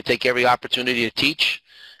just trying to take every opportunity to teach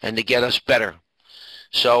and to get us better.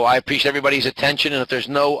 So I appreciate everybody's attention, and if there's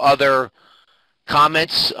no other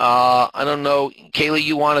comments, I don't know, Kaylee,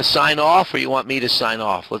 you want to sign off or you want me to sign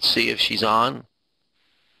off? Let's see if she's on.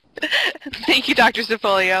 Thank you, Dr.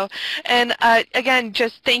 Cerfolio. And again,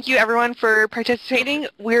 just thank you everyone for participating.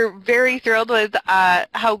 We're very thrilled with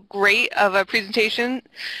how great of a presentation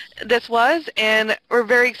this was, and we're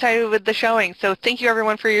very excited with the showing. So thank you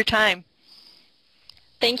everyone for your time.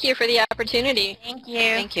 Thank you for the opportunity. Thank you.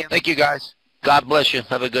 Thank you. Thank you, guys. God bless you.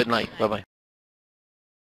 Have a good night. Bye-bye.